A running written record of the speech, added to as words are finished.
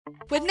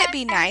Wouldn't it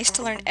be nice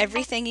to learn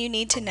everything you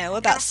need to know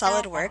about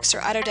SOLIDWORKS or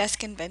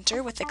Autodesk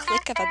Inventor with the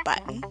click of a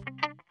button?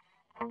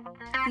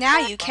 Now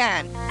you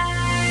can,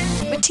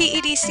 with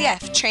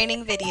TEDCF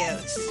training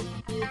videos.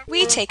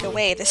 We take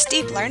away the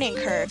steep learning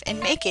curve and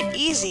make it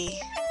easy.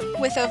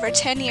 With over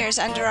 10 years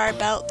under our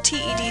belt,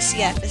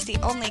 TEDCF is the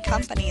only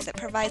company that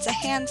provides a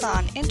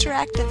hands-on,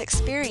 interactive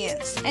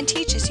experience and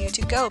teaches you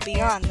to go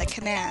beyond the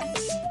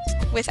commands.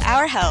 With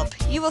our help,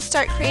 you will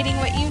start creating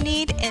what you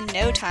need in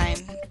no time.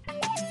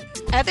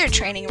 Other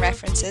training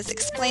references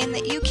explain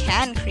that you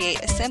can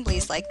create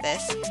assemblies like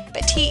this,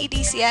 but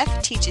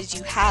TEDCF teaches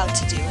you how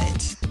to do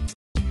it.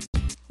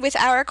 With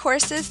our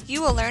courses,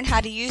 you will learn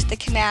how to use the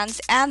commands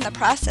and the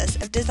process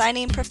of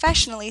designing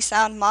professionally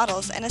sound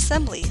models and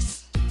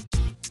assemblies.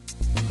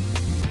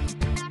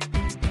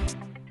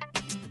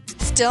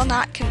 Still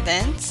not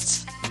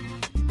convinced?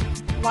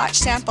 Watch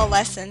sample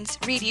lessons,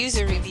 read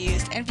user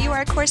reviews, and view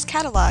our course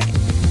catalog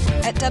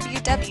at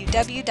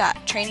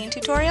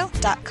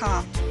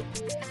www.trainingtutorial.com.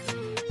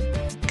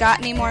 Got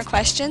any more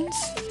questions?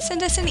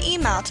 Send us an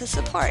email to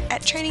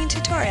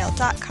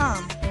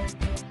support@trainingtutorial.com.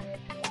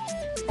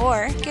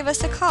 Or give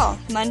us a call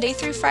Monday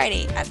through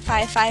Friday at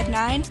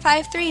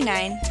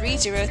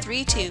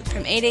 559-539-3032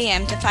 from 8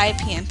 a.m. to 5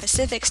 p.m.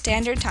 Pacific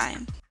Standard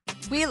Time.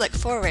 We look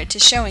forward to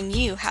showing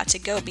you how to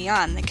go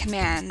beyond the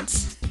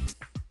commands.